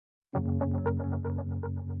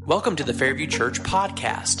Welcome to the Fairview Church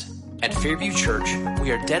podcast. At Fairview Church,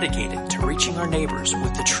 we are dedicated to reaching our neighbors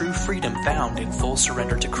with the true freedom found in full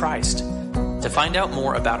surrender to Christ. To find out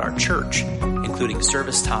more about our church, including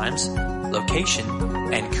service times, location,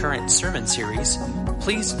 and current sermon series,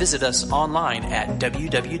 please visit us online at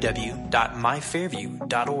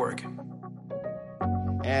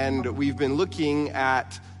www.myfairview.org. And we've been looking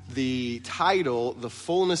at the title, The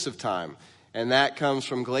Fullness of Time. And that comes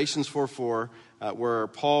from Galatians 4:4, where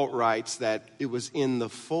Paul writes that it was in the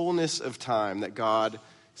fullness of time that God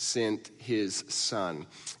sent his Son.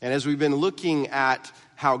 And as we've been looking at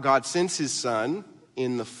how God sends his Son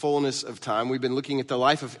in the fullness of time, we've been looking at the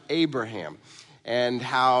life of Abraham and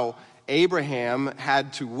how Abraham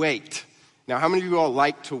had to wait. Now, how many of you all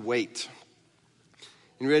like to wait?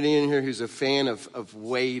 Anybody in here who's a fan of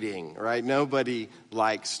waiting, right? Nobody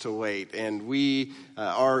likes to wait. And we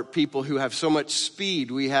are people who have so much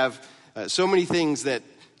speed. We have so many things that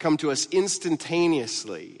come to us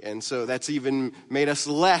instantaneously. And so that's even made us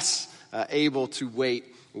less able to wait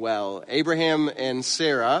well. Abraham and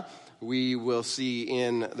Sarah, we will see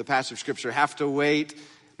in the passage of Scripture, have to wait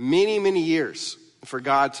many, many years for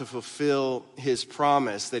God to fulfill his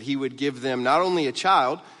promise that he would give them not only a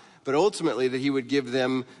child, but ultimately that he would give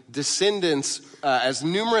them descendants as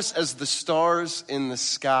numerous as the stars in the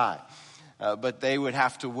sky. But they would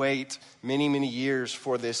have to wait many, many years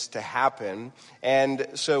for this to happen. And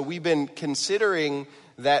so we've been considering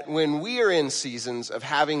that when we are in seasons of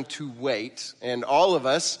having to wait, and all of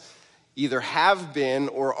us either have been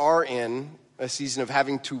or are in a season of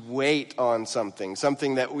having to wait on something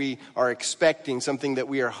that we are expecting, something that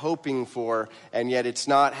we are hoping for, and yet it's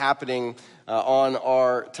not happening on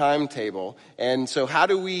our timetable. And so how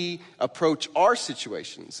do we approach our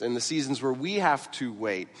situations in the seasons where we have to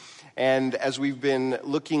wait? And as we've been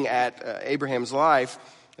looking at Abraham's life,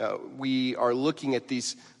 we are looking at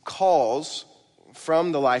these calls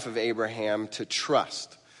from the life of Abraham to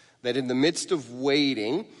trust. That in the midst of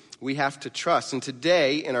waiting, we have to trust. And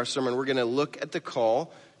today in our sermon, we're going to look at the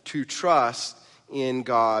call to trust in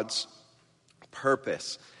God's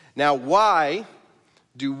purpose. Now, why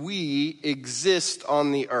do we exist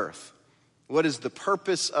on the earth? What is the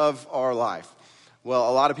purpose of our life? Well,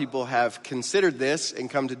 a lot of people have considered this and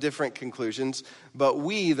come to different conclusions, but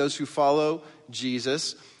we, those who follow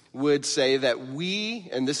Jesus, would say that we,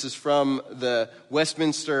 and this is from the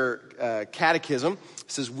Westminster Catechism,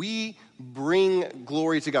 says we bring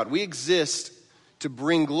glory to God. We exist to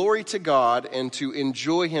bring glory to God and to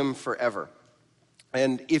enjoy him forever.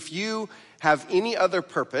 And if you have any other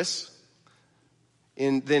purpose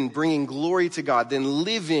than bringing glory to God, than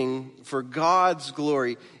living for God's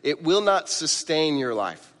glory, it will not sustain your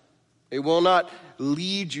life. It will not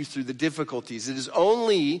lead you through the difficulties. It is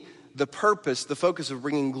only the purpose, the focus of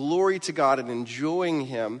bringing glory to God and enjoying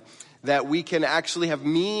him that we can actually have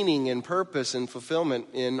meaning and purpose and fulfillment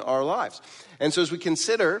in our lives. And so as we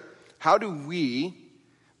consider, how do we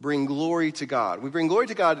bring glory to God? We bring glory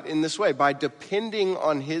to God in this way, by depending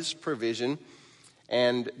on his provision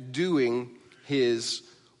and doing his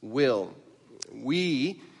will.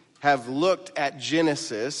 We have looked at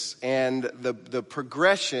Genesis and the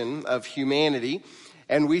progression of humanity,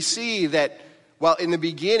 and we see that while in the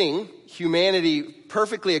beginning humanity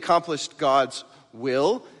perfectly accomplished God's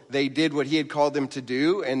will, they did what he had called them to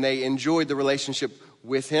do, and they enjoyed the relationship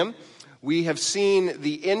with him. We have seen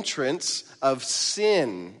the entrance of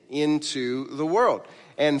sin into the world.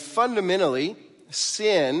 And fundamentally,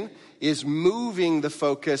 sin is moving the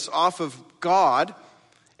focus off of God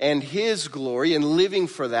and his glory and living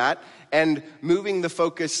for that, and moving the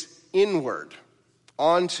focus inward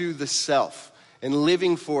onto the self and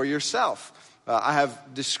living for yourself. I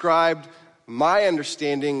have described my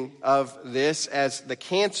understanding of this as the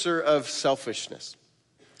cancer of selfishness.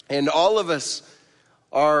 And all of us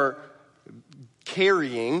are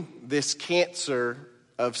carrying this cancer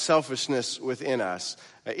of selfishness within us.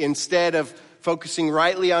 Instead of focusing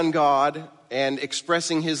rightly on God and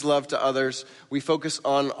expressing his love to others, we focus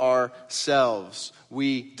on ourselves.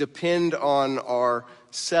 We depend on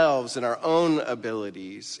ourselves and our own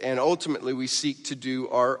abilities, and ultimately we seek to do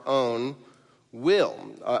our own will.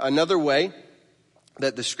 Another way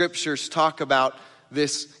that the scriptures talk about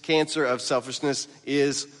this cancer of selfishness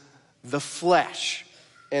is the flesh.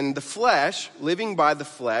 And the flesh, living by the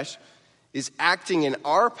flesh, is acting in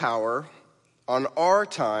our power on our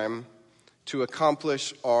time to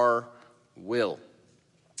accomplish our will.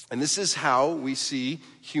 And this is how we see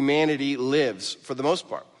humanity lives for the most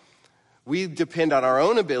part. We depend on our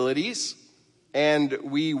own abilities, and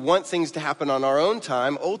we want things to happen on our own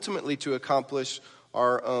time, ultimately to accomplish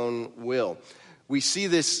our own will. We see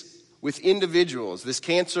this with individuals, this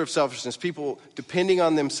cancer of selfishness, people depending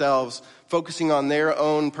on themselves, focusing on their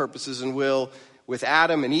own purposes and will, with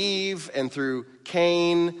Adam and Eve, and through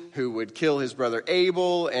Cain, who would kill his brother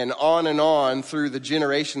Abel, and on through the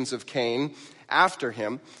generations of Cain after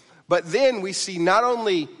him. But then we see not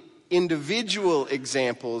only individual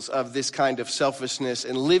examples of this kind of selfishness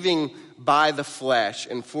and living by the flesh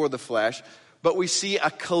and for the flesh, but we see a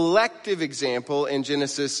collective example in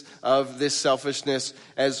Genesis of this selfishness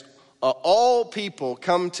as all people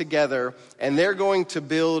come together and they're going to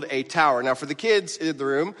build a tower. Now, for the kids in the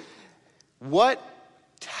room, what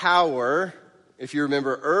tower, if you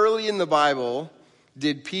remember early in the Bible,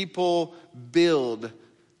 did people build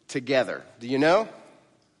together? Do you know?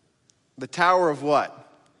 The Tower of what?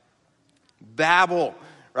 Babel,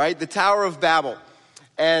 right? The Tower of Babel.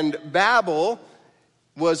 And Babel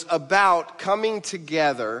was about coming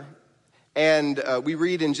together, and we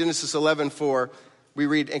read in Genesis 11:4, we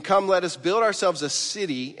read, "And come, let us build ourselves a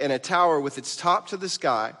city and a tower with its top to the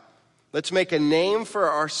sky. Let's make a name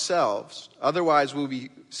for ourselves, otherwise we'll be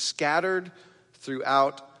scattered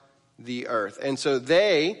throughout the earth." And so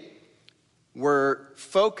they were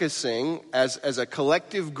focusing as a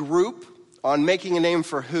collective group on making a name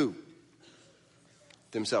for who?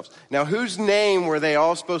 Themselves. Now, whose name were they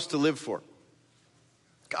all supposed to live for?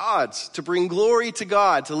 God's, to bring glory to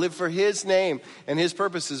God, to live for his name and his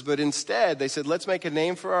purposes. But instead, they said, let's make a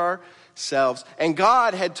name for ourselves. And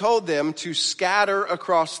God had told them to scatter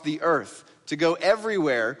across the earth, to go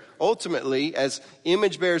everywhere, ultimately, as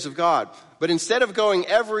image bearers of God. But instead of going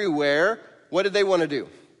everywhere, what did they want to do?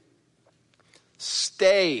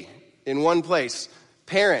 Stay in one place.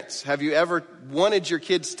 Parents, have you ever wanted your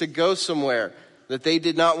kids to go somewhere that they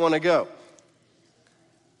did not want to go?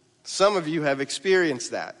 Some of you have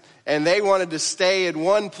experienced that. And they wanted to stay in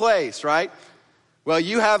one place, right? Well,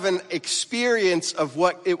 you have an experience of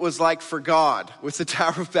what it was like for God with the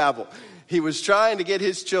Tower of Babel. He was trying to get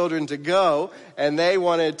his children to go, and they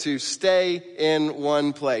wanted to stay in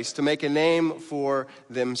one place, to make a name for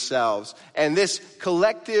themselves. And this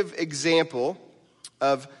collective example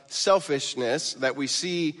of selfishness that we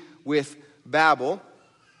see with Babel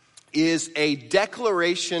is a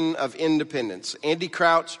declaration of independence. Andy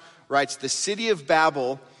Crouch writes, "The city of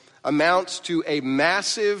Babel amounts to a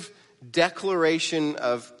massive declaration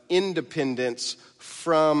of independence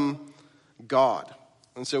from God."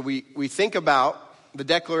 And so we think about the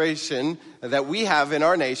declaration that we have in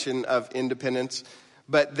our nation of independence,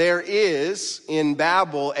 but there is in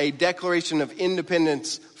Babel a declaration of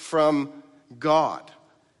independence from God,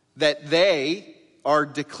 that they are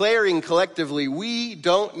declaring collectively, we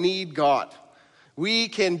don't need God. We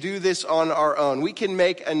can do this on our own. We can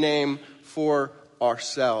make a name for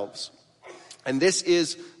ourselves. And this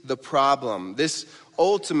is the problem. This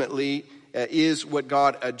ultimately is what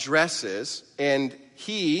God addresses. And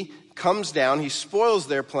he comes down, he spoils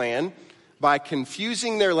their plan by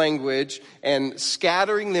confusing their language and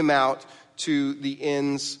scattering them out to the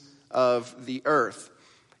ends of the earth.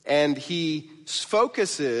 And he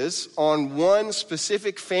focuses on one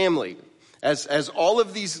specific family. As all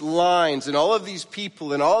of these lines and all of these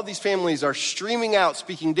people and all of these families are streaming out,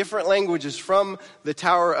 speaking different languages from the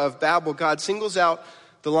Tower of Babel, God singles out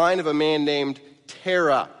the line of a man named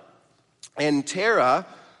Terah. And Terah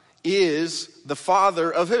is the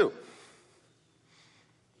father of who?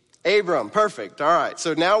 Abram. Perfect. All right.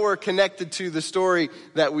 So now we're connected to the story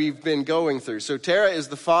that we've been going through. So Terah is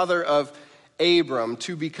the father of Abram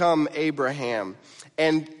to become Abraham.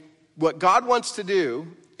 And what God wants to do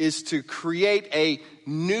is to create a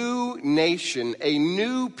new nation, a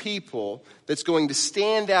new people that's going to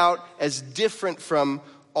stand out as different from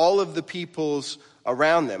all of the peoples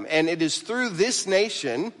around them. And it is through this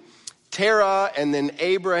nation, Terah and then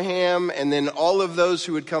Abraham and then all of those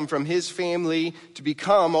who would come from his family to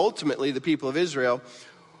become ultimately the people of Israel,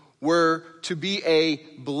 were to be a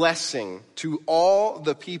blessing to all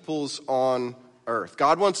the peoples on earth.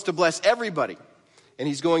 God wants to bless everybody. And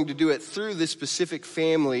he's going to do it through this specific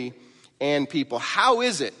family and people. How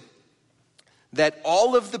is it that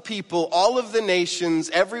all of the people, all of the nations,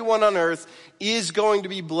 everyone on earth is going to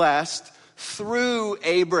be blessed through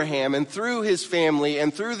Abraham and through his family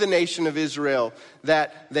and through the nation of Israel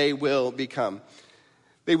that they will become?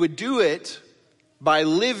 They would do it by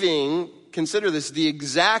living, consider this, the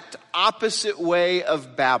exact opposite way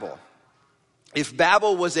of Babel. If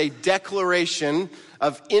Babel was a declaration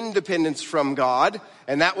of independence from God,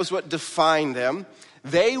 and that was what defined them,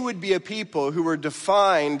 they would be a people who were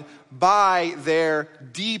defined by their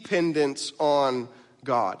dependence on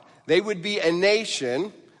God. They would be a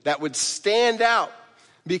nation that would stand out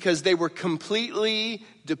because they were completely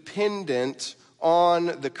dependent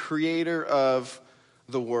on the creator of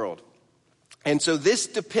the world. And so this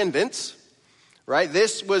dependence, right,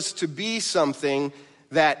 this was to be something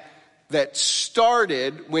that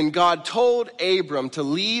started when God told Abram to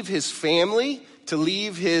leave his family, to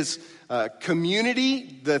leave his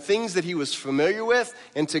community, the things that he was familiar with,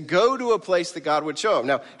 and to go to a place that God would show him.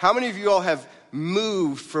 Now, how many of you all have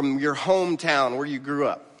moved from your hometown where you grew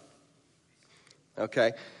up?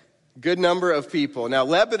 Okay, good number of people. Now,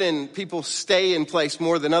 Lebanon, people stay in place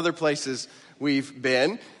more than other places we've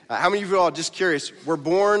been. How many of you all, just curious, were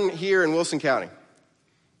born here in Wilson County?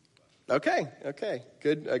 Okay,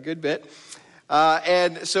 good, a good bit.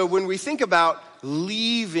 And so when we think about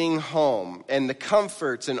leaving home and the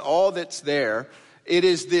comforts and all that's there, it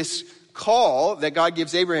is this call that God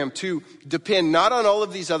gives Abraham to depend not on all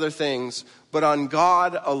of these other things, but on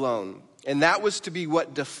God alone. And that was to be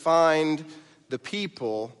what defined the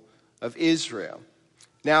people of Israel.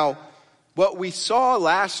 Now, what we saw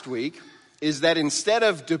last week is that instead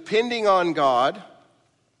of depending on God,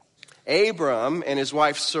 Abram and his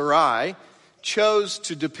wife Sarai chose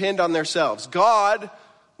to depend on themselves. God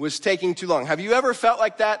was taking too long. Have you ever felt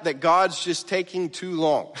like that? That God's just taking too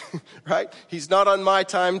long, right? He's not on my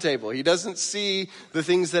timetable. He doesn't see the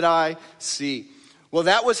things that I see. Well,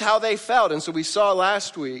 that was how they felt. And so we saw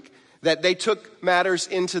last week that they took matters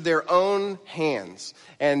into their own hands.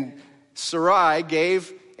 And Sarai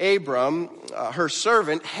gave Abram her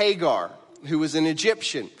servant Hagar, who was an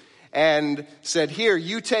Egyptian, and said, here,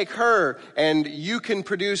 you take her and you can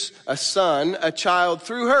produce a son, a child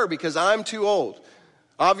through her because I'm too old.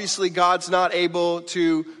 Obviously, God's not able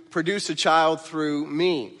to produce a child through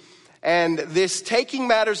me. And this taking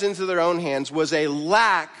matters into their own hands was a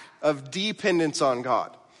lack of dependence on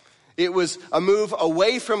God. It was a move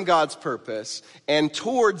away from God's purpose and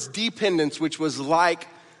towards dependence, which was like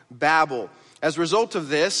Babel. As a result of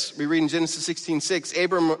this, we read in Genesis 16:6,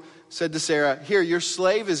 Abram said to Sarah, here, your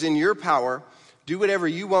slave is in your power. Do whatever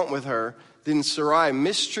you want with her. Then Sarai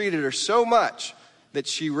mistreated her so much that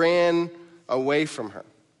she ran away from her.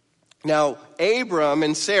 Now, Abram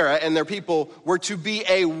and Sarah and their people were to be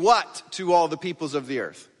a what to all the peoples of the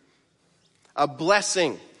earth? A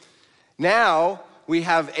blessing. Now, we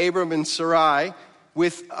have Abram and Sarai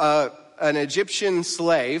with an Egyptian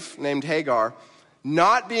slave named Hagar,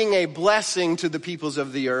 not being a blessing to the peoples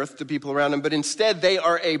of the earth, the people around them, but instead they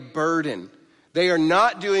are a burden. They are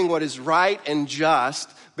not doing what is right and just,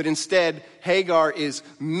 but instead Hagar is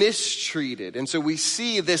mistreated. And so we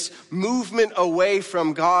see this movement away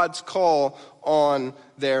from God's call on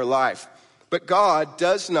their life. But God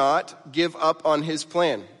does not give up on his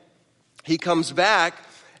plan. He comes back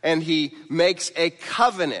and he makes a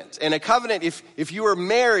covenant. And a covenant, if you are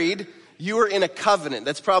married, you are in a covenant.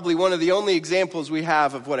 That's probably one of the only examples we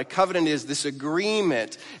have of what a covenant is, this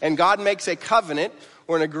agreement. And God makes a covenant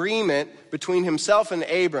or an agreement between himself and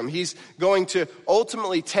Abram. He's going to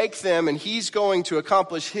ultimately take them and he's going to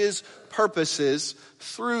accomplish his purposes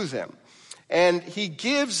through them. And he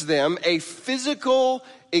gives them a physical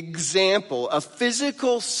example, a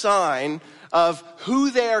physical sign of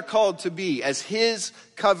who they are called to be as his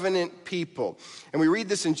covenant people. And we read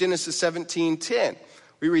this in Genesis 17:10.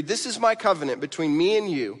 We read, this is my covenant between me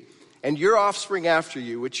and your offspring after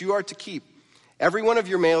you, which you are to keep. Every one of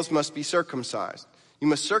your males must be circumcised. You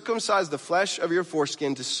must circumcise the flesh of your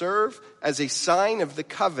foreskin to serve as a sign of the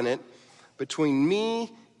covenant between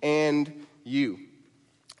me and you.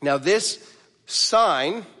 Now this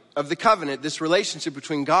sign of the covenant, this relationship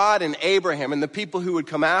between God and Abraham and the people who would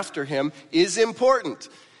come after him is important.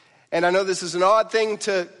 And I know this is an odd thing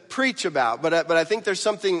to preach about, but I think there's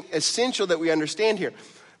something essential that we understand here.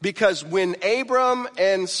 Because when Abram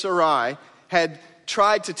and Sarai had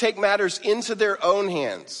tried to take matters into their own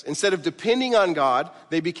hands, instead of depending on God,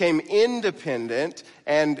 they became independent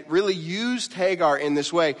and really used Hagar in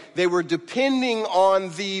this way. They were depending on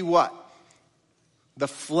the what? The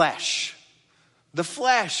flesh. The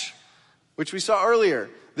flesh, which we saw earlier.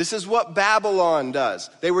 This is what Babylon does.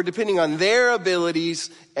 They were depending on their abilities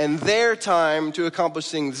and their time to accomplish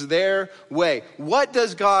things their way. What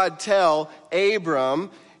does God tell Abram,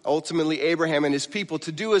 ultimately Abraham and his people,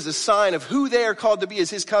 to do as a sign of who they are called to be as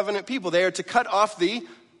his covenant people? They are to cut off the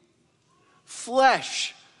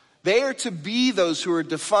flesh. They are to be those who are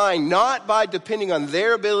defined not by depending on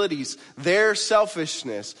their abilities, their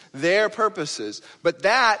selfishness, their purposes, but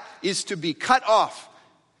that is to be cut off.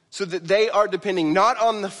 So that they are depending not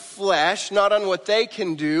on the flesh, not on what they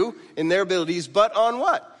can do in their abilities, but on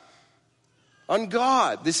what? On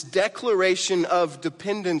God. This declaration of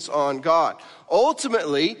dependence on God.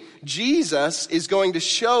 Ultimately, Jesus is going to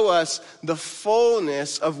show us the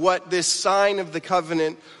fullness of what this sign of the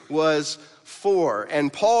covenant was 4.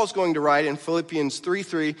 And Paul's going to write in Philippians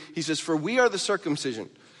 3:3, he says, "For we are the circumcision,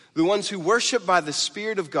 the ones who worship by the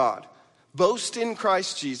Spirit of God, boast in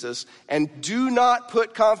Christ Jesus, and do not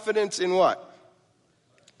put confidence in" what?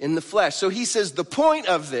 In the flesh. So he says the point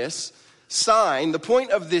of this sign, the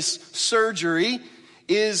point of this surgery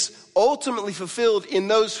is ultimately fulfilled in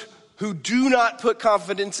those who do not put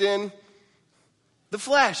confidence in the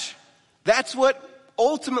flesh. That's what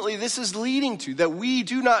ultimately this is leading to, that we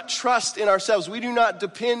do not trust in ourselves. We do not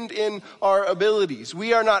depend in our abilities.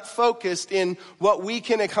 We are not focused in what we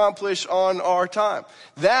can accomplish on our time.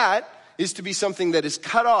 That is to be something that is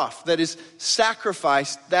cut off, that is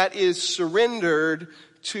sacrificed, that is surrendered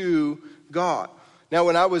to God. Now,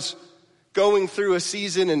 when I was going through a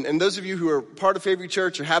season, and those of you who are part of Fairview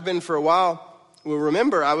Church or have been for a while will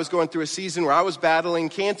remember I was going through a season where I was battling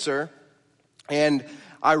cancer, and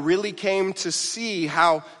I really came to see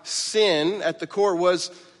how sin at the core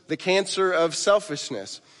was the cancer of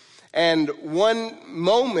selfishness. And one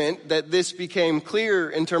moment that this became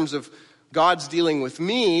clear in terms of God's dealing with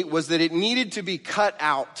me was that it needed to be cut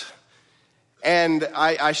out. And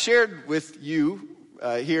I shared with you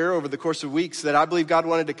here over the course of weeks that I believe God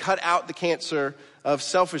wanted to cut out the cancer of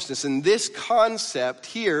selfishness. And this concept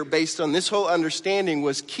here, based on this whole understanding,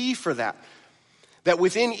 was key for that. That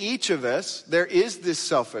within each of us, there is this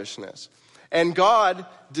selfishness. And God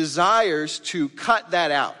desires to cut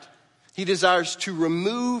that out. He desires to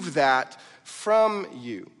remove that from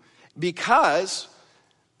you. Because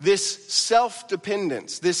this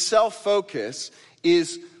self-dependence, this self-focus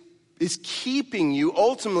is keeping you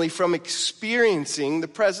ultimately from experiencing the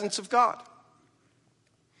presence of God.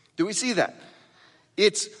 Do we see that?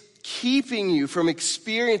 It's keeping you from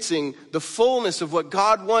experiencing the fullness of what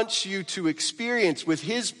God wants you to experience with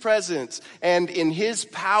His presence and in His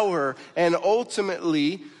power, and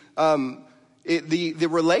ultimately the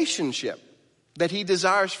relationship that He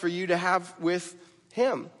desires for you to have with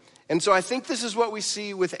Him. And so I think this is what we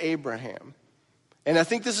see with Abraham. And I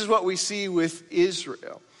think this is what we see with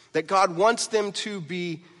Israel. That God wants them to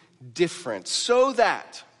be different so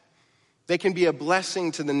that they can be a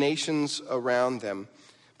blessing to the nations around them.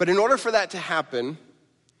 But in order for that to happen,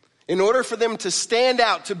 in order for them to stand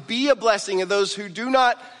out, to be a blessing of those who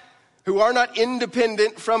are not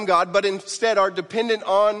independent from God, but instead are dependent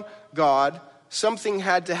on God, something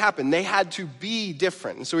had to happen. They had to be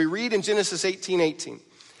different. And so we read in Genesis 18:18,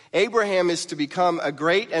 Abraham is to become a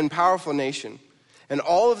great and powerful nation, and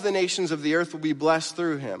all of the nations of the earth will be blessed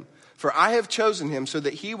through him. For I have chosen him so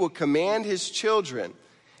that he will command his children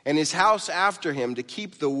and his house after him to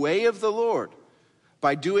keep the way of the Lord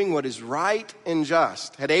by doing what is right and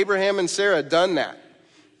just. Had Abraham and Sarah done that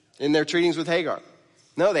in their treatings with Hagar?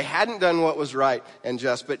 No, they hadn't done what was right and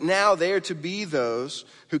just, but now they are to be those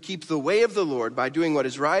who keep the way of the Lord by doing what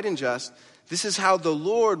is right and just. This is how the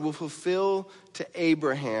Lord will fulfill to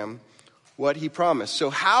Abraham what he promised. So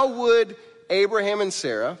how would Abraham and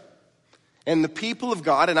Sarah and the people of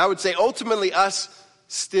God, and I would say ultimately us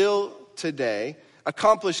still today,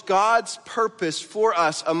 accomplish God's purpose for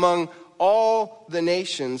us among all the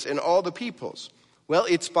nations and all the peoples? Well,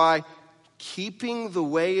 it's by keeping the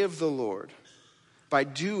way of the Lord, by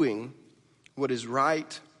doing what is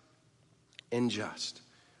right and just.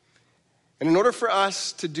 And in order for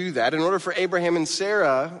us to do that, in order for Abraham and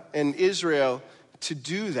Sarah and Israel to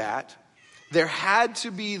do that, there had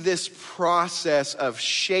to be this process of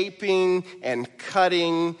shaping and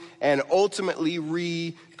cutting and ultimately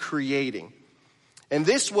recreating. And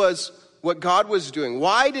this was what God was doing.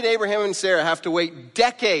 Why did Abraham and Sarah have to wait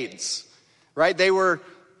decades, right? They were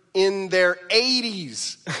in their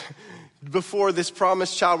 80s before this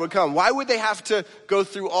promised child would come. Why would they have to go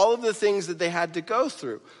through all of the things that they had to go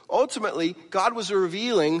through? Ultimately, God was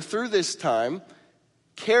revealing through this time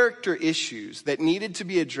character issues that needed to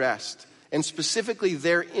be addressed, and specifically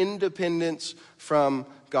their independence from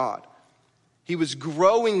God. He was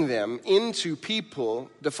growing them into people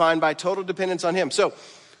defined by total dependence on Him. So,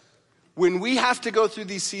 when we have to go through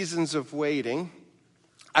these seasons of waiting,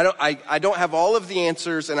 I don't have all of the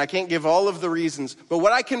answers and I can't give all of the reasons, but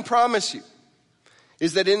what I can promise you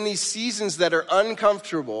is that in these seasons that are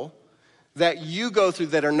uncomfortable, that you go through,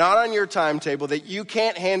 that are not on your timetable, that you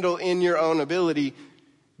can't handle in your own ability,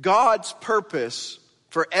 God's purpose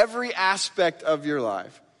for every aspect of your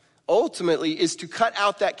life ultimately is to cut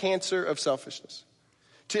out that cancer of selfishness.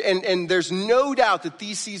 And there's no doubt that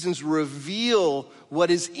these seasons reveal what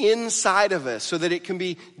is inside of us so that it can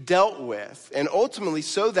be dealt with. And ultimately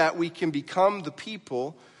so that we can become the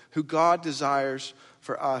people who God desires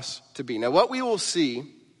for us to be. Now what we will see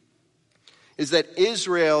is that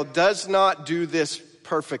Israel does not do this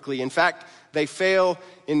perfectly. In fact, they fail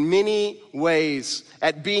in many ways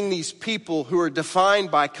at being these people who are defined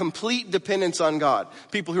by complete dependence on God.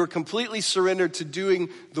 People who are completely surrendered to doing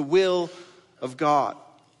the will of God.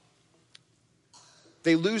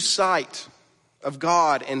 They lose sight of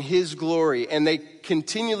God and His glory, and they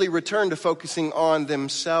continually return to focusing on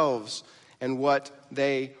themselves and what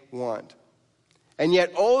they want. And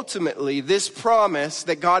yet ultimately, this promise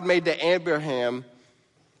that God made to Abraham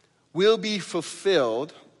will be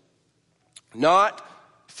fulfilled, not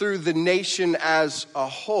through the nation as a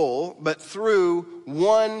whole, but through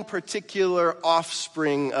one particular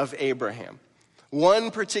offspring of Abraham.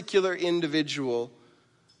 One particular individual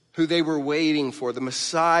who they were waiting for, the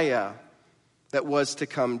Messiah that was to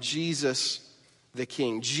come, Jesus the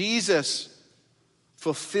King. Jesus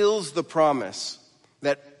fulfills the promise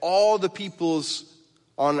that all the peoples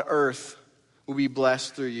on earth will be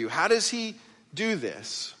blessed through you. How does He do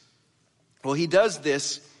this? Well, He does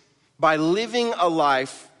this by living a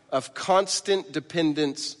life of constant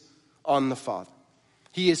dependence on the Father.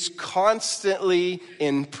 He is constantly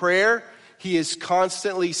in prayer. He is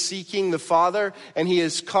constantly seeking the Father, and He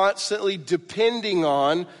is constantly depending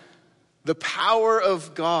on the power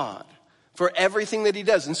of God for everything that He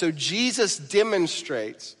does. And so Jesus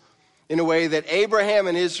demonstrates in a way that Abraham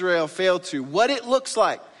and Israel failed to what it looks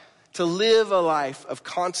like to live a life of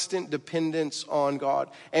constant dependence on God.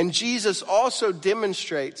 And Jesus also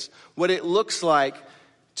demonstrates what it looks like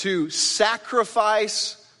to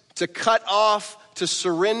sacrifice, to cut off, to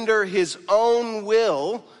surrender His own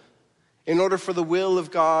will in order for the will of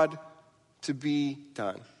God to be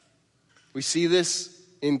done. We see this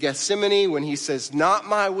in Gethsemane when He says, "Not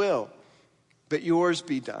my will, but yours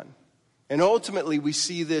be done." And ultimately we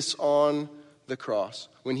see this on the cross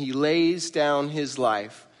when He lays down His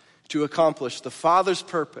life to accomplish the Father's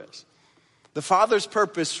purpose. The Father's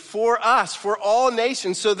purpose for us, for all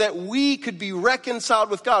nations, so that we could be reconciled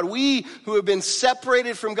with God. We who have been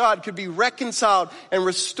separated from God could be reconciled and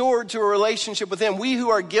restored to a relationship with Him. We who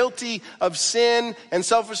are guilty of sin and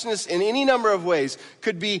selfishness in any number of ways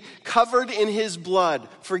could be covered in His blood,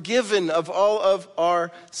 forgiven of all of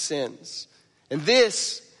our sins. And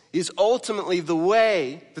this is ultimately the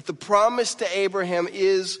way that the promise to Abraham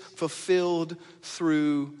is fulfilled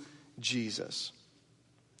through Jesus.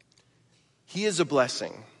 He is a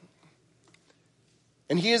blessing.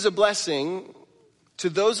 And He is a blessing to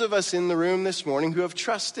those of us in the room this morning who have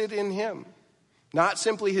trusted in Him. Not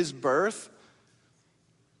simply His birth,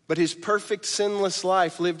 but His perfect sinless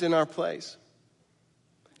life lived in our place.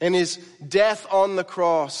 And His death on the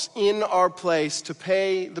cross in our place to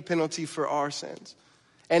pay the penalty for our sins.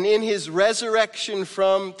 And in His resurrection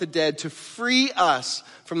from the dead to free us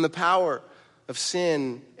from the power of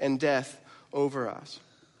sin and death over us.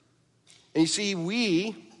 And you see,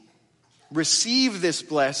 we receive this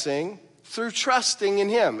blessing through trusting in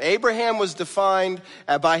Him. Abraham was defined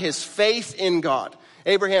by his faith in God.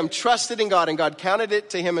 Abraham trusted in God, and God counted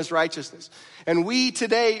it to him as righteousness. And we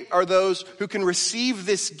today are those who can receive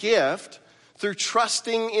this gift through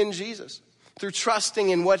trusting in Jesus, through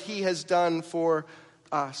trusting in what He has done for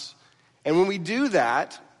us. And when we do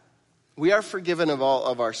that, we are forgiven of all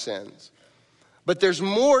of our sins. But there's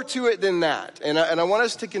more to it than that. And I want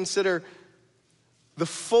us to consider the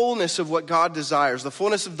fullness of what God desires, the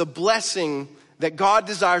fullness of the blessing that God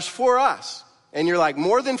desires for us. And you're like,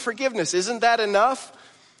 more than forgiveness, isn't that enough?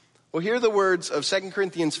 Well, hear the words of 2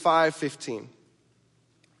 Corinthians 5:15.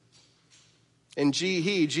 And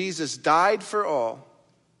He, Jesus, died for all,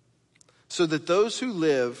 so that those who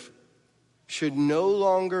live should no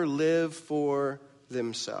longer live for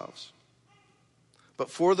themselves, but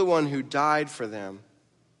for the one who died for them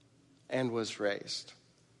and was raised.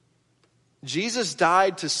 Jesus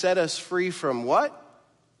died to set us free from what?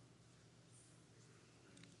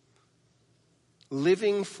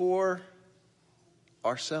 Living for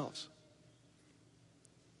ourselves.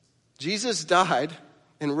 Jesus died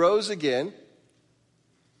and rose again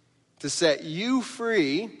to set you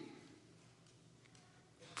free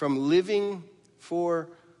from living for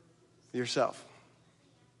yourself.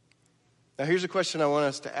 Now here's a question I want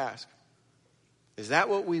us to ask. Is that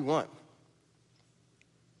what we want?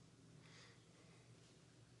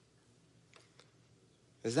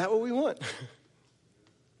 Is that what we want?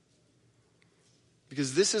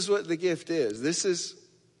 Because this is what the gift is. This is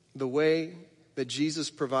the way that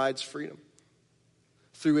Jesus provides freedom.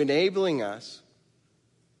 Through enabling us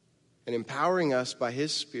and empowering us by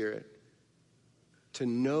His Spirit to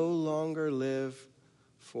no longer live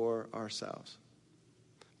for ourselves.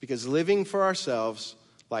 Because living for ourselves,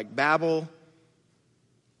 like Babel,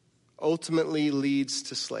 ultimately leads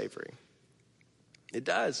to slavery. It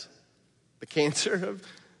does. The cancer of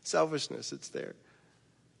selfishness, it's there.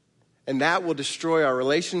 And that will destroy our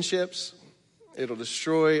relationships. It'll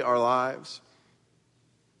destroy our lives.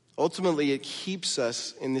 Ultimately, it keeps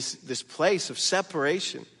us in this place of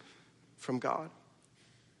separation from God.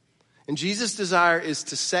 And Jesus' desire is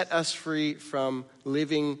to set us free from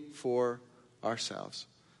living for ourselves,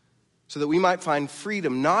 so that we might find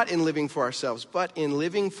freedom not in living for ourselves, but in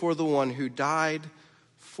living for the one who died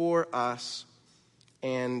for us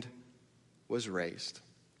and was raised.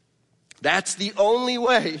 That's the only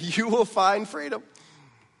way you will find freedom,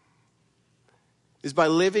 is by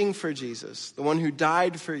living for Jesus, the one who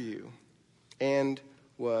died for you and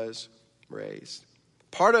was raised.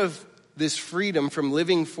 Part of this freedom from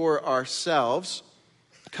living for ourselves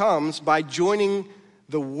comes by joining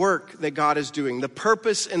the work that God is doing, the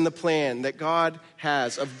purpose and the plan that God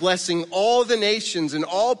has of blessing all the nations and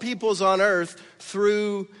all peoples on earth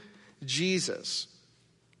through Jesus.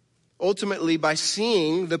 Ultimately, by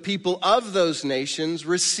seeing the people of those nations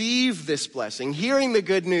receive this blessing, hearing the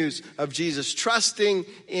good news of Jesus, trusting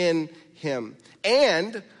in him,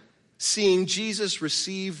 and seeing Jesus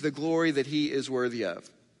receive the glory that he is worthy of.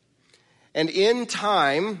 And in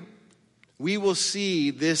time, we will see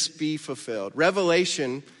this be fulfilled.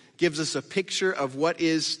 Revelation gives us a picture of what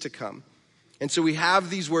is to come. And so we have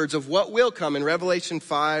these words of what will come in Revelation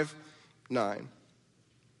 5:9.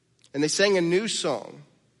 And they sang a new song.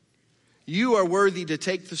 You are worthy to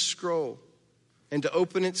take the scroll and to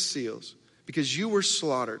open its seals, because you were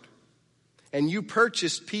slaughtered and you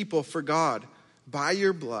purchased people for God by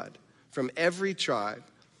your blood from every tribe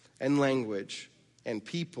and language and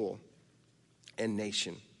people and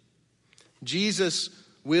nation. Jesus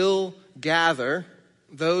will gather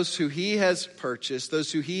those who he has purchased,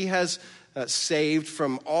 those who he has saved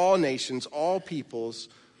from all nations, all peoples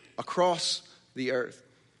across the earth.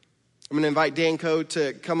 I'm going to invite Dan Coe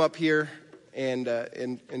to come up here and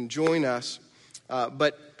join us.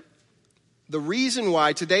 But the reason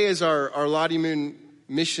why today is our Lottie Moon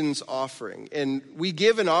missions offering. And we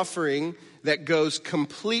give an offering that goes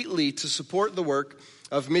completely to support the work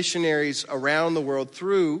of missionaries around the world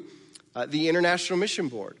through the International Mission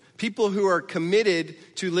Board. People who are committed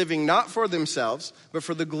to living not for themselves, but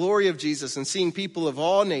for the glory of Jesus, and seeing people of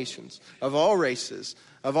all nations, of all races,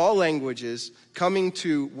 of all languages coming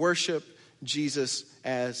to worship Jesus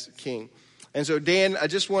as King. And so, Dan, I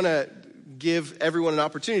just want to give everyone an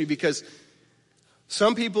opportunity, because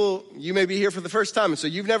some people, you may be here for the first time, and so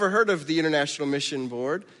you've never heard of the International Mission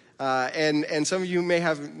Board. And some of you may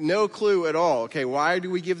have no clue at all. Okay, why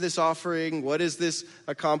do we give this offering? What is this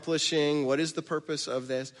accomplishing? What is the purpose of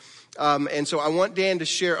this? And so I want Dan to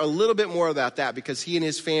share a little bit more about that, because he and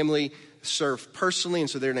his family serve personally, and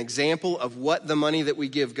so they're an example of what the money that we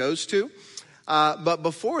give goes to. But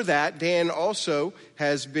before that, Dan also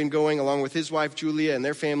has been going along with his wife Julia and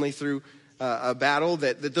their family through a battle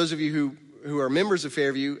that those of you who are members of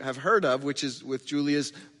Fairview have heard of, which is with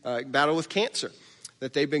Julia's battle with cancer,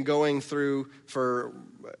 that they've been going through for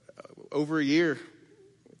over a year.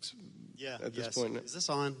 At this point. Is this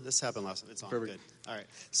on? This happened last time. It's on. Perfect. Good. All right.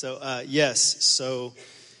 So, yes. So,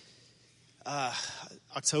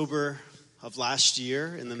 October of last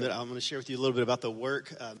year, in the middle, I'm going to share with you a little bit about the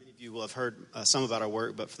work. Many of you will have heard some about our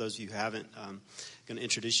work, but for those of you who haven't, I'm going to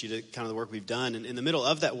introduce you to kind of the work we've done. And in the middle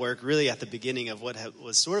of that work, really at the beginning of what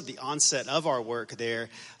was sort of the onset of our work there,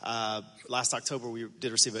 last October we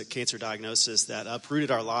did receive a cancer diagnosis that uprooted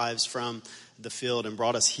our lives from the field and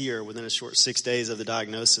brought us here. Within a short 6 days of the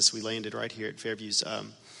diagnosis, we landed right here at Fairview's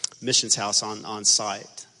missions house on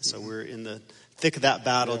site. So we're in the thick of that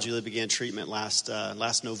battle. Yeah. Julie began treatment last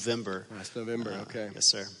November. Last November, okay. Yes,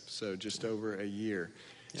 sir. So just over a year.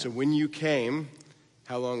 Yeah. So when you came,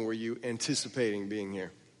 how long were you anticipating being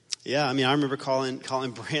here? Yeah, I mean, I remember calling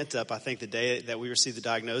Brant up, I think the day that we received the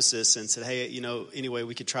diagnosis, and said, hey, anyway,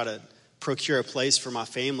 we could try to procure a place for my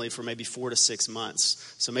family for maybe 4 to 6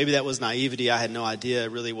 months. So maybe that was naivety. I had no idea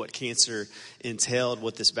really what cancer entailed,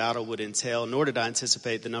 what this battle would entail, nor did I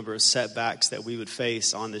anticipate the number of setbacks that we would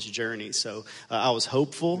face on this journey. So I was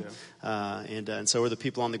hopeful, and so were the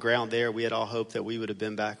people on the ground there. We had all hoped that we would have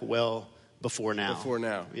been back well before now. Before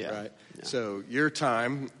now, yeah. Right? Yeah. So your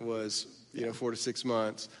time was 4 to 6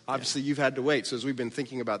 months. Obviously, you've had to wait. So as we've been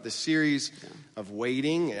thinking about this series of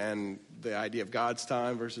waiting and the idea of God's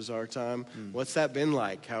time versus our time, what's that been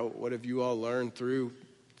like? What have you all learned through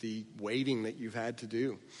the waiting that you've had to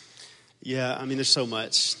do? Yeah, I mean, there's so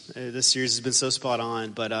much. This series has been so spot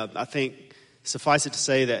on, but I think suffice it to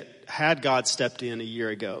say that had God stepped in a year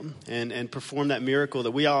ago and performed that miracle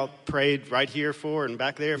that we all prayed right here for and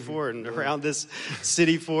back there for and around this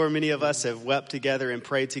city for, many of us have wept together and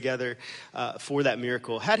prayed together for that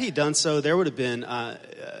miracle. Had he done so, there would have been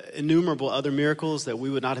innumerable other miracles that we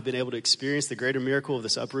would not have been able to experience. The greater miracle of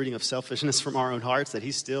this uprooting of selfishness from our own hearts that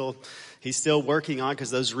he's still working on,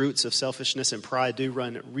 because those roots of selfishness and pride do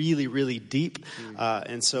run really, really deep.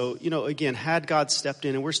 And so, again, had God stepped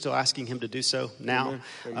in, and we're still asking him to do so now,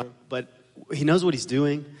 but he knows what he's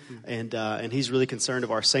doing, and he's really concerned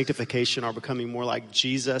of our sanctification, our becoming more like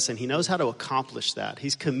Jesus, and he knows how to accomplish that.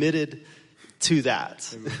 He's committed to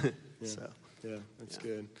that. Yeah, that's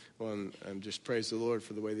good. Well, and just praise the Lord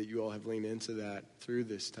for the way that you all have leaned into that through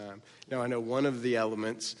this time. Now, I know one of the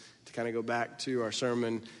elements, to kind of go back to our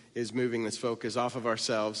sermon, is moving this focus off of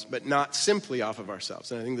ourselves, but not simply off of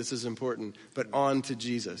ourselves. And I think this is important, but on to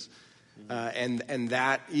Jesus. And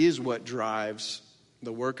that is what drives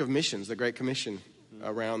the work of missions, the Great Commission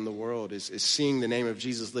around the world, is seeing the name of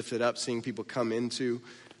Jesus lifted up, seeing people come into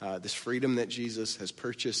this freedom that Jesus has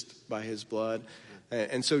purchased by his blood.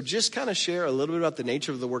 And so just kind of share a little bit about the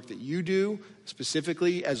nature of the work that you do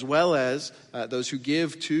specifically, as well as those who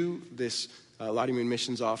give to this Lottie Moon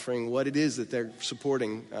Missions offering, what it is that they're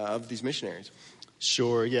supporting of these missionaries.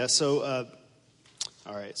 Sure, yeah. So,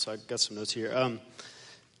 all right, so I've got some notes here.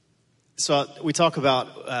 So we talk about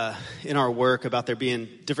in our work about there being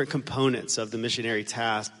different components of the missionary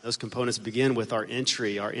task. Those components begin with our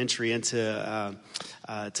entry into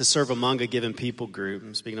to serve among a given people group.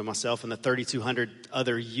 I'm speaking of myself and the 3,200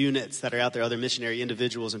 other units that are out there, other missionary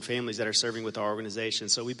individuals and families that are serving with our organization.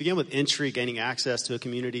 So we begin with entry, gaining access to a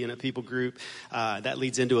community and a people group. That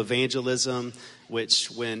leads into evangelism,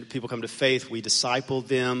 which when people come to faith, we disciple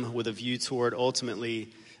them with a view toward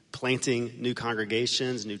ultimately planting new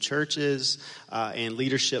congregations, new churches, and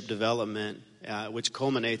leadership development, which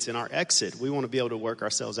culminates in our exit. We want to be able to work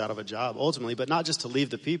ourselves out of a job ultimately, but not just to leave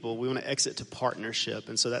the people. We want to exit to partnership,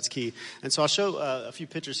 and so that's key. And so I'll show a few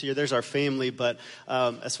pictures here. There's our family, but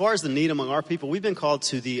as far as the need among our people, we've been called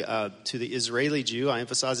to the Israeli Jew. I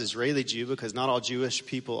emphasize Israeli Jew because not all Jewish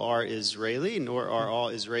people are Israeli, nor are all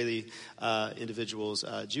Israeli individuals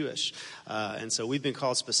Jewish. And so we've been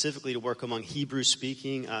called specifically to work among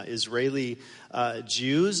Hebrew-speaking Israeli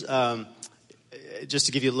Jews. Just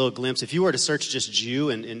to give you a little glimpse, if you were to search just Jew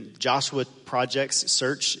in Joshua Project's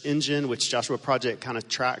search engine, which Joshua Project kind of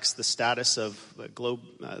tracks the status of the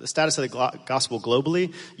gospel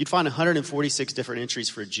globally, you'd find 146 different entries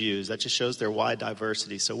for Jews. That just shows their wide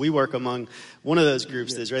diversity. So we work among one of those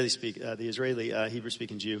groups, the Israeli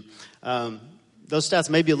Hebrew-speaking Jew. Those stats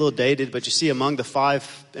may be a little dated, but you see among the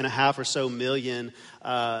 5.5 or so million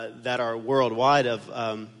that are worldwide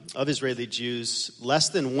of Israeli Jews, less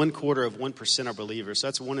than 0.25% are believers. So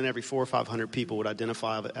that's 1 in every 400 or 500 people would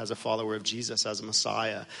identify as a follower of Jesus, as a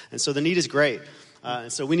Messiah. And so the need is great.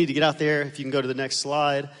 And so we need to get out there. If you can go to the next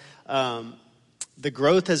slide. The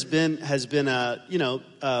growth has been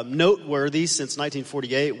noteworthy since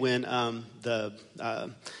 1948 when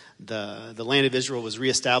the land of Israel was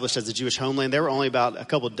reestablished as a Jewish homeland. There were only about a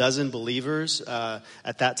couple dozen believers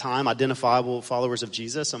at that time, identifiable followers of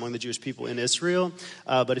Jesus among the Jewish people in Israel.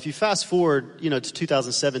 But if you fast forward, to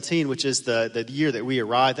 2017, which is the year that we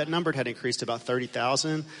arrived, that number had increased to about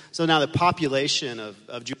 30,000. So now the population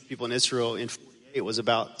of Jewish people in Israel in 48 was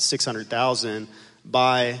about 600,000.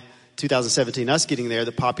 By 2017, us getting there,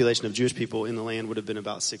 the population of Jewish people in the land would have been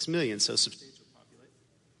about 6 million. So substantial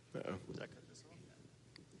population.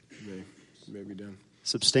 Maybe done.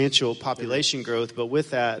 Substantial population growth, but with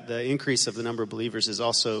that, the increase of the number of believers is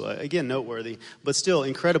also, again, noteworthy, but still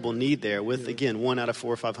incredible need there with, again, 1 out of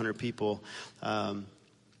 400 or 500 people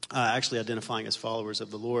actually identifying as followers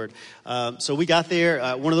of the Lord. So we got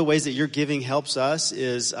there. One of the ways that your giving helps us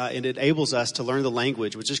is it enables us to learn the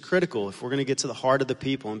language, which is critical if we're going to get to the heart of the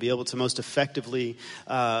people and be able to most effectively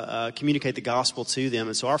communicate the gospel to them.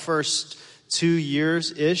 And so our first 2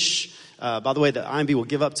 years-ish, by the way, the IMB will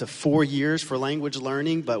give up to 4 years for language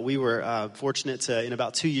learning, but we were fortunate to, in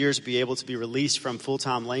about 2 years, be able to be released from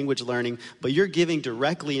full-time language learning. But your giving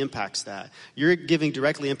directly impacts that. Your giving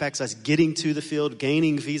directly impacts us getting to the field,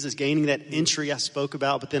 gaining visas, gaining that entry I spoke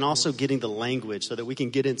about, but then also getting the language so that we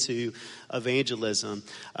can get into evangelism.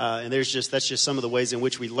 And that's just some of the ways in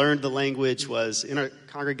which we learned the language was in a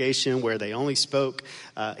congregation where they only spoke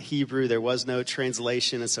Hebrew. There was no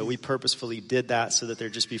translation, and so we purposefully did that so that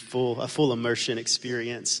there'd just be a full immersion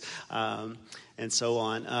experience, and so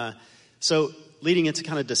on. So leading into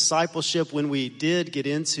kind of discipleship, when we did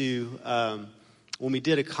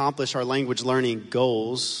accomplish our language learning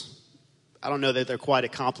goals, I don't know that they're quite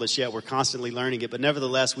accomplished yet. We're constantly learning it. But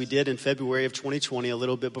nevertheless, we did in February of 2020, a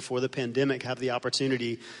little bit before the pandemic, have the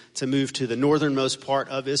opportunity to move to the northernmost part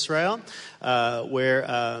of Israel,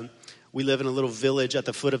 where we live in a little village at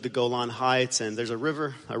the foot of the Golan Heights, and there's a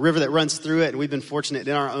river that runs through it. And we've been fortunate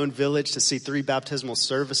in our own village to see 3 baptismal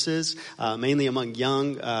services, mainly among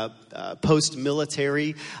young,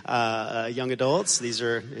 post-military young adults.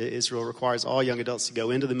 Israel requires all young adults to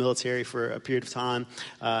go into the military for a period of time.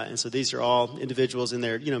 And so these are all individuals in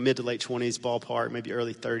their, mid to late 20s, ballpark, maybe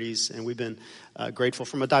early 30s. And we've been grateful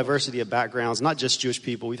from a diversity of backgrounds, not just Jewish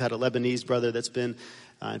people. We've had a Lebanese brother that's been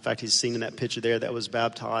in fact, he's seen in that picture there that was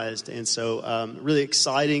baptized. And so really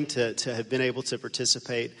exciting to have been able to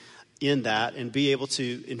participate in that and be able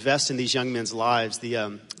to invest in these young men's lives.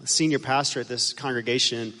 The senior pastor at this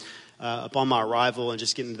congregation, upon my arrival and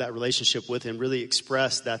just getting into that relationship with him, really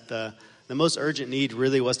expressed that the most urgent need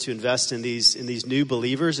really was to invest in these new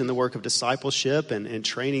believers in the work of discipleship and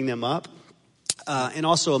training them up. And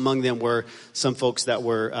also among them were some folks that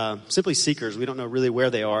were simply seekers. We don't know really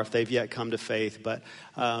where they are, if they've yet come to faith, but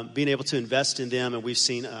being able to invest in them, and we've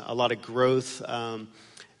seen a lot of growth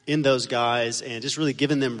in those guys, and just really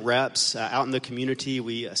giving them reps out in the community.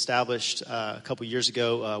 We established a couple years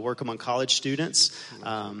ago work among college students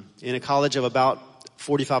in a college of about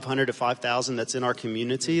 4,500 to 5,000 that's in our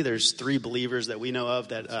community. There's 3 believers that we know of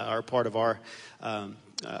that are part of our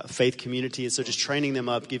faith community. And so just training them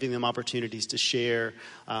up, giving them opportunities to share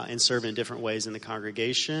and serve in different ways in the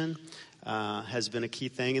congregation has been a key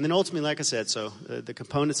thing. And then ultimately, like I said, so the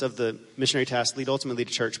components of the missionary task lead ultimately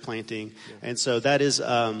to church planting. Yeah. And so that is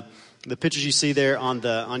the pictures you see there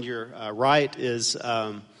on your right is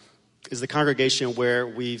the congregation where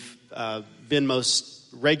we've been most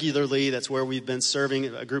regularly. That's where we've been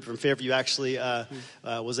serving. A group from Fairview actually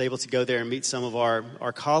was able to go there and meet some of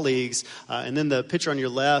our colleagues. And then the picture on your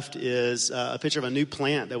left is a picture of a new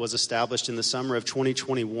plant that was established in the summer of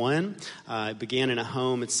 2021. It began in a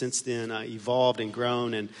home. It's since then evolved and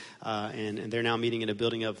grown, and they're now meeting in a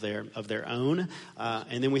building of their own.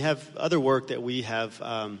 And then we have other work that we have.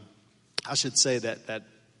 I should say that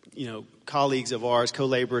colleagues of ours,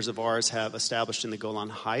 co-laborers of ours, have established in the Golan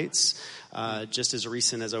Heights, just as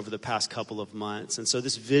recent as over the past couple of months. And so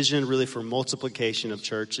this vision really for multiplication of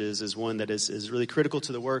churches is one that is really critical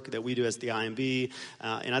to the work that we do as the IMB.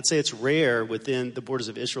 And I'd say it's rare within the borders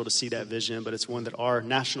of Israel to see that vision, but it's one that our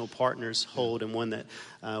national partners hold and one that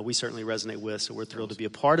we certainly resonate with. So we're thrilled to be a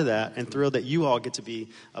part of that, and thrilled that you all get to be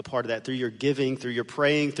a part of that through your giving, through your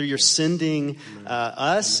praying, through your sending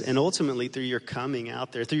us, and ultimately through your coming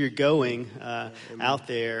out there, through your going out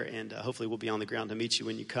there. And hopefully we'll be on the ground to meet you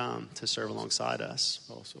when you come to serve alongside us.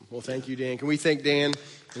 Awesome. Well, thank you, Dan. Can we thank Dan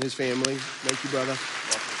and his family? Thank you, brother.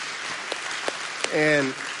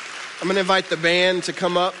 And I'm going to invite the band to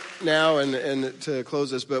come up now and to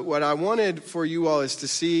close this. But what I wanted for you all is to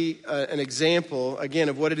see an example, again,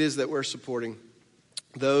 of what it is that we're supporting.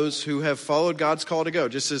 Those who have followed God's call to go.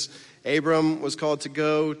 Just as Abram was called to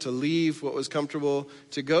go, to leave what was comfortable,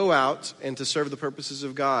 to go out and to serve the purposes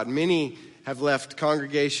of God. Many have left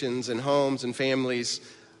congregations and homes and families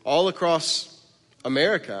all across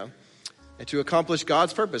America to accomplish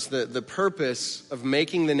God's purpose, the purpose of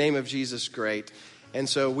making the name of Jesus great. And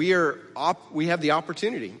so we have the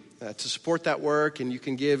opportunity to support that work, and you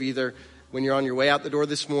can give either when you're on your way out the door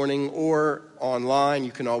this morning or online.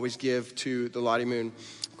 You can always give to the Lottie Moon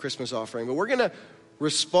Christmas offering. But we're going to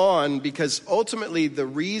respond because ultimately the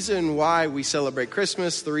reason why we celebrate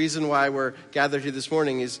Christmas, the reason why we're gathered here this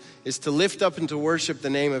morning is to lift up and to worship the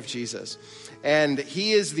name of Jesus. And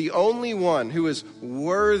he is the only one who is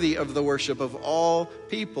worthy of the worship of all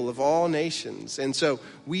people, of all nations. And so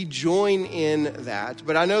we join in that.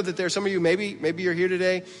 But I know that there's some of you, maybe you're here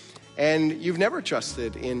today and you've never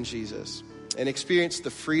trusted in Jesus and experienced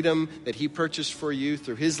the freedom that he purchased for you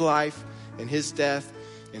through his life and his death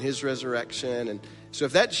and his resurrection. And so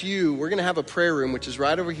if that's you, we're going to have a prayer room, which is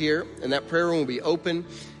right over here, and that prayer room will be open.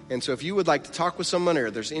 And so if you would like to talk with someone,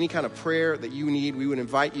 or there's any kind of prayer that you need, we would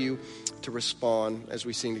invite you to respond as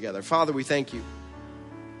we sing together. Father, we thank you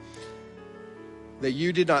that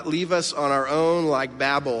you did not leave us on our own like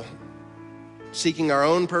Babel, seeking our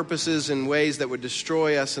own purposes in ways that would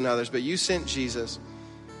destroy us and others, but you sent Jesus.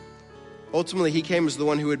 Ultimately, he came as the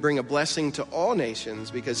one who would bring a blessing to all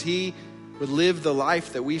nations because he would live the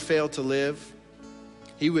life that we failed to live.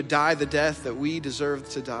 He would die the death that we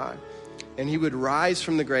deserved to die. And he would rise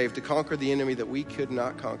from the grave to conquer the enemy that we could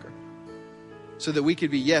not conquer. So that we could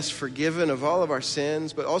be, yes, forgiven of all of our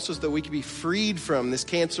sins, but also so that we could be freed from this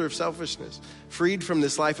cancer of selfishness, freed from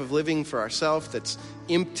this life of living for ourselves that's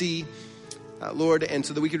empty, Lord, and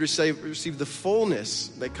so that we could receive the fullness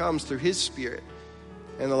that comes through his Spirit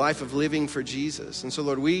and the life of living for Jesus. And so,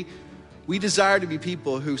 Lord, we desire to be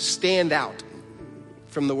people who stand out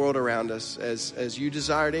from the world around us as you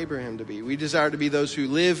desired Abraham to be. We desire to be those who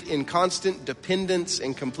live in constant dependence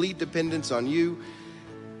and complete dependence on you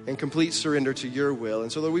and complete surrender to your will.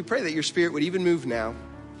 And so, Lord, we pray that your Spirit would even move now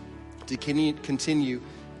to continue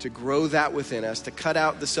to grow that within us, to cut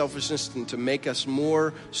out the selfishness and to make us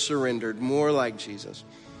more surrendered, more like Jesus.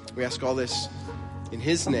 We ask all this in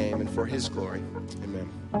his name and for his glory.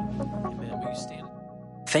 Amen. Amen. Will you stand?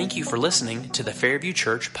 Thank you for listening to the Fairview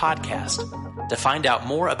Church podcast. To find out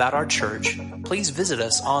more about our church, please visit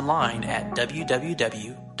us online at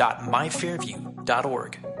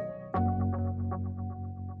www.myfairview.org.